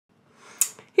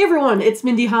Hey everyone, it's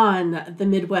Mindy Hahne, the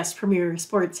Midwest premier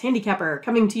sports handicapper,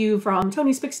 coming to you from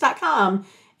TonySpicks.com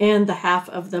and the half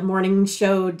of the morning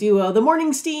show duo, The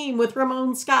Morning Steam with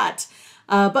Ramon Scott.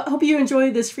 But hope you enjoy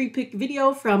this free pick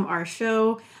video from our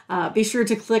show. Be sure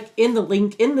to click in the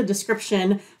link in the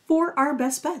description for our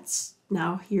best bets.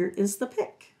 Now here is the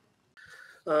pick.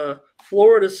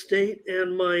 Florida State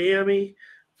and Miami.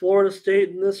 Florida State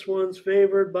in this one's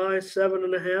favored by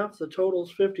 7.5. The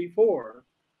total's 54.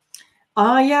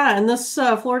 Yeah, and this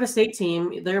Florida State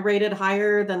team, they're rated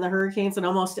higher than the Hurricanes in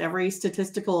almost every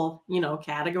statistical,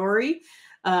 category.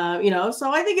 So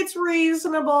I think it's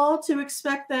reasonable to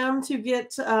expect them to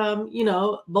get,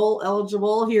 bowl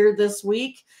eligible here this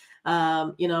week.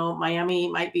 Miami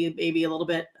might be maybe a little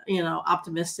bit,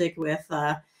 optimistic with,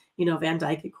 Van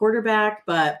Dyke at quarterback,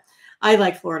 but I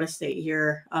like Florida State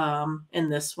here in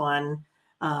this one.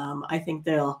 I think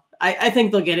they'll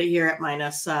get it here at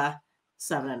minus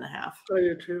 7.5.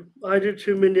 I do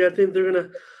too, Mindy. I think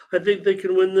they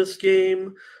can win this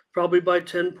game probably by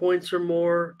 10 points or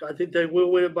more. I think they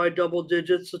will win it by double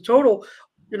digits. The total,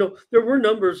 there were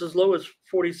numbers as low as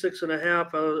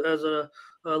 46.5 as a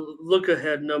look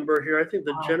ahead number here. I think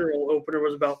the general opener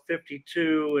was about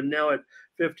 52 and now at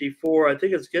 54. I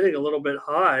think it's getting a little bit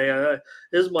high.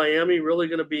 Is Miami really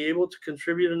going to be able to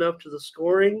contribute enough to the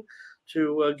scoring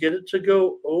to get it to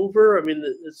go over? I mean,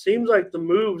 it seems like the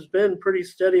move's been pretty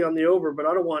steady on the over, but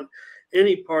I don't want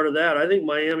any part of that. I think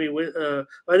I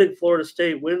think Florida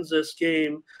State wins this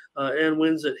game and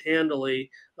wins it handily.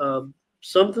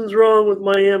 Something's wrong with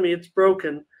Miami. It's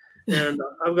broken. And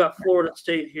I've got Florida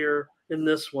State here in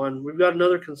this one. We've got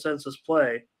another consensus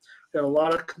play. Got a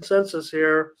lot of consensus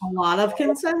here. A lot of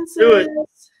consensus.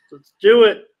 Let's do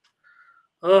it.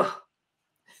 Ugh.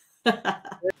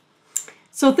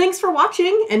 So thanks for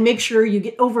watching, and make sure you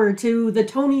get over to the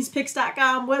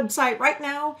TonySpicks.com website right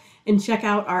now and check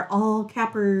out our All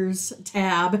Cappers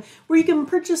tab where you can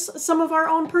purchase some of our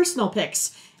own personal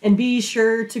picks. And be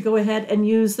sure to go ahead and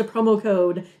use the promo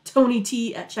code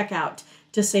TonyT at checkout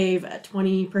to save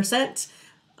 20%.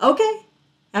 Okay,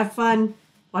 have fun.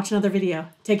 Watch another video.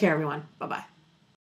 Take care, everyone. Bye-bye.